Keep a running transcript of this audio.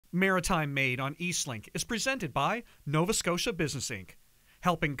Maritime Made on Eastlink is presented by Nova Scotia Business Inc.,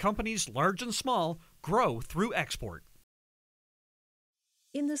 helping companies large and small grow through export.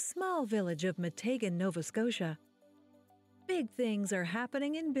 In the small village of Meteghan, Nova Scotia, big things are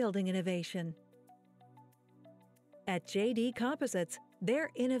happening in building innovation. At JD Composites,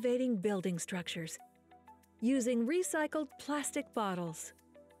 they're innovating building structures using recycled plastic bottles.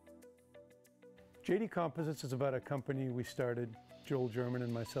 JD Composites is about a company we started, Joel German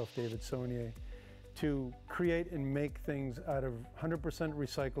and myself, David Saunier, to create and make things out of 100%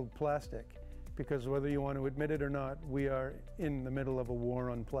 recycled plastic. Because whether you want to admit it or not, we are in the middle of a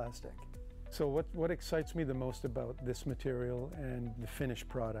war on plastic. So what excites me the most about this material and the finished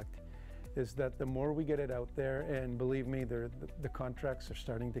product is that the more we get it out there, and believe me, the contracts are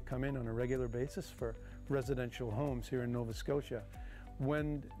starting to come in on a regular basis for residential homes here in Nova Scotia.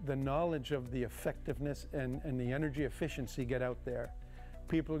 When the knowledge of the effectiveness and the energy efficiency get out there,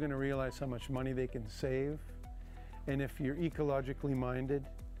 people are going to realize how much money they can save. And if you're ecologically minded,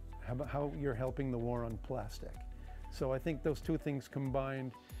 how you're helping the war on plastic. So I think those two things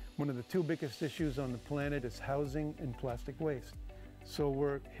combined, one of the two biggest issues on the planet is housing and plastic waste. So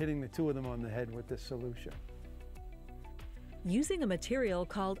we're hitting the two of them on the head with this solution. Using a material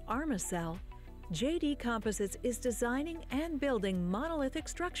called Armacell, JD Composites is designing and building monolithic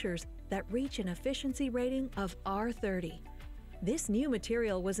structures that reach an efficiency rating of R30. This new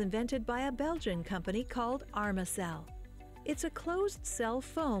material was invented by a Belgian company called Armacell. It's a closed-cell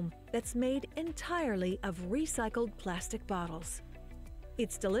foam that's made entirely of recycled plastic bottles.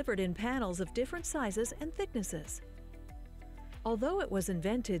 It's delivered in panels of different sizes and thicknesses. Although it was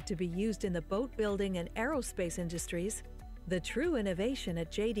invented to be used in the boat building and aerospace industries, the true innovation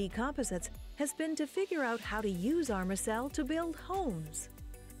at JD Composites has been to figure out how to use Armacell to build homes.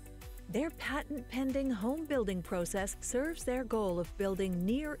 Their patent-pending home building process serves their goal of building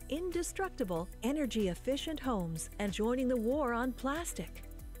near indestructible, energy-efficient homes and joining the war on plastic.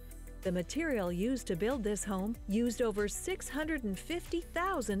 The material used to build this home used over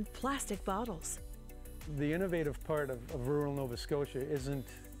 650,000 plastic bottles. The innovative part of rural Nova Scotia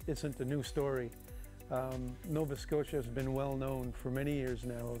isn't a new story. Nova Scotia has been well known for many years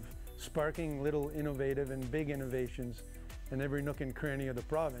now of sparking little innovative and big innovations in every nook and cranny of the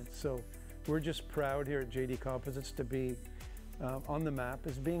province. So we're just proud here at JD Composites to be on the map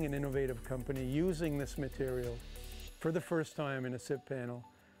as being an innovative company using this material for the first time in a SIP panel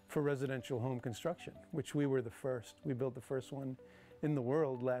for residential home construction, which we were the first. We built the first one in the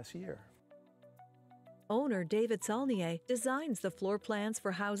world last year. Owner David Saunier designs the floor plans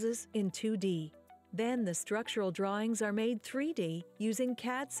for houses in 2D. Then the structural drawings are made 3D using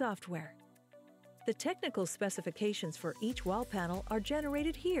CAD software. The technical specifications for each wall panel are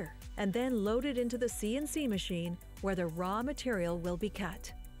generated here and then loaded into the CNC machine where the raw material will be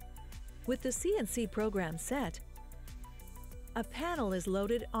cut. With the CNC program set, a panel is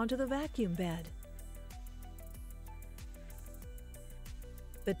loaded onto the vacuum bed.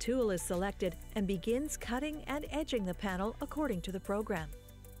 The tool is selected and begins cutting and edging the panel according to the program.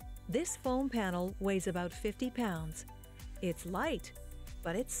 This foam panel weighs about 50 pounds. It's light,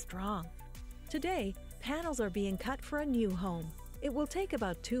 but it's strong. Today, panels are being cut for a new home. It will take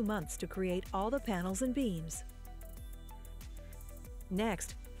about 2 months to create all the panels and beams.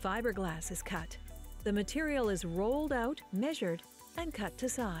 Next, fiberglass is cut. The material is rolled out, measured, and cut to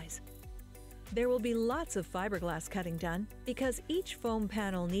size. There will be lots of fiberglass cutting done because each foam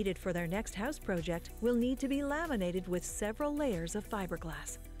panel needed for their next house project will need to be laminated with several layers of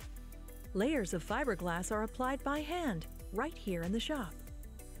fiberglass. Layers of fiberglass are applied by hand, right here in the shop.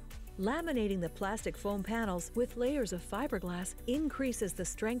 Laminating the plastic foam panels with layers of fiberglass increases the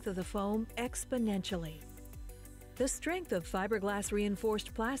strength of the foam exponentially. The strength of fiberglass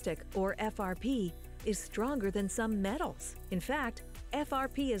reinforced plastic, or FRP, is stronger than some metals. In fact,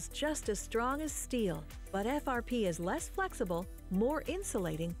 FRP is just as strong as steel, but FRP is less flexible, more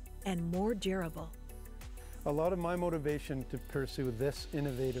insulating, and more durable. A lot of my motivation to pursue this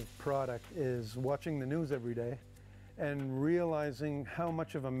innovative product is watching the news every day and realizing how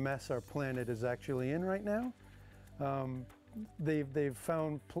much of a mess our planet is actually in right now. They've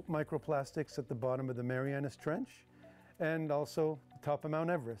found microplastics at the bottom of the Marianas Trench and also the top of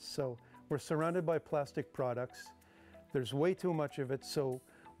Mount Everest. So we're surrounded by plastic products. There's way too much of it, so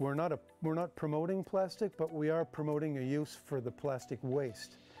we're not promoting plastic, but we are promoting a use for the plastic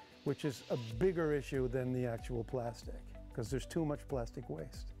waste, which is a bigger issue than the actual plastic, because there's too much plastic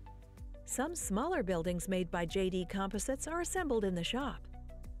waste. Some smaller buildings made by JD Composites are assembled in the shop.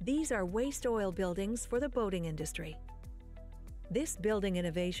 These are waste oil buildings for the boating industry. This building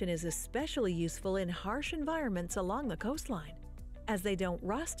innovation is especially useful in harsh environments along the coastline. as they don't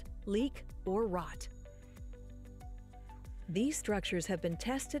rust, leak, or rot. These structures have been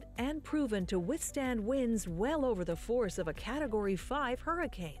tested and proven to withstand winds well over the force of a Category 5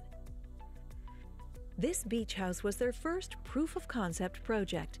 hurricane. This beach house was their first proof-of-concept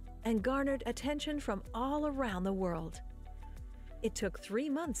project and garnered attention from all around the world. It took 3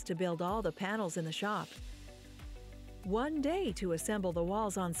 months to build all the panels in the shop, 1 day to assemble the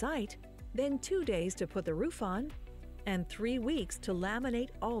walls on site, then 2 days to put the roof on, and 3 weeks to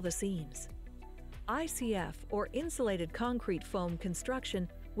laminate all the seams. ICF, or insulated concrete foam construction,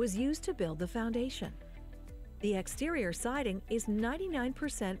 was used to build the foundation. The exterior siding is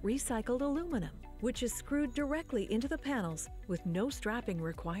 99% recycled aluminum, which is screwed directly into the panels with no strapping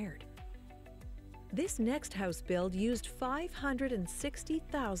required. This next house build used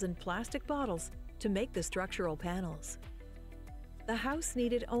 560,000 plastic bottles to make the structural panels. The house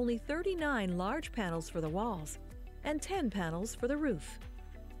needed only 39 large panels for the walls and 10 panels for the roof.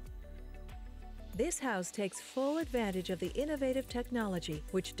 This house takes full advantage of the innovative technology,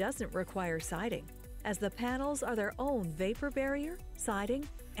 which doesn't require siding, as the panels are their own vapor barrier, siding,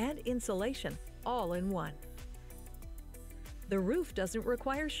 and insulation, all in one. The roof doesn't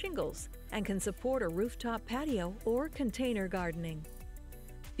require shingles and can support a rooftop patio or container gardening.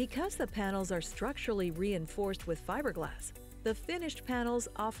 Because the panels are structurally reinforced with fiberglass, the finished panels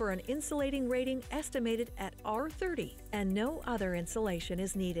offer an insulating rating estimated at R30, and no other insulation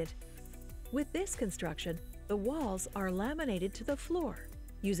is needed. With this construction, the walls are laminated to the floor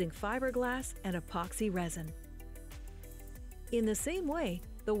using fiberglass and epoxy resin. In the same way,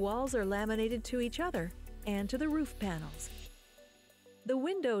 the walls are laminated to each other and to the roof panels. The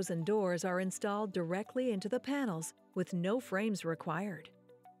windows and doors are installed directly into the panels with no frames required.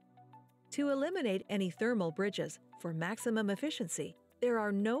 To eliminate any thermal bridges for maximum efficiency, there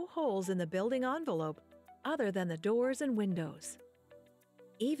are no holes in the building envelope other than the doors and windows.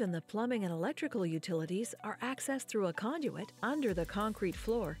 Even the plumbing and electrical utilities are accessed through a conduit under the concrete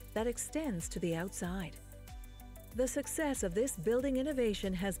floor that extends to the outside. The success of this building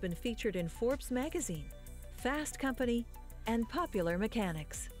innovation has been featured in Forbes magazine, Fast Company, and Popular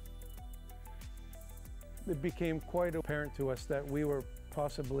Mechanics. It became quite apparent to us that we were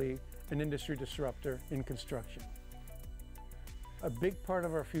possibly an industry disruptor in construction. A big part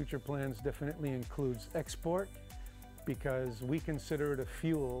of our future plans definitely includes export, because we consider it a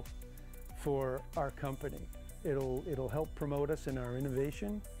fuel for our company. It'll help promote us in our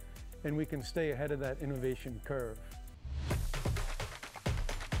innovation, and we can stay ahead of that innovation curve.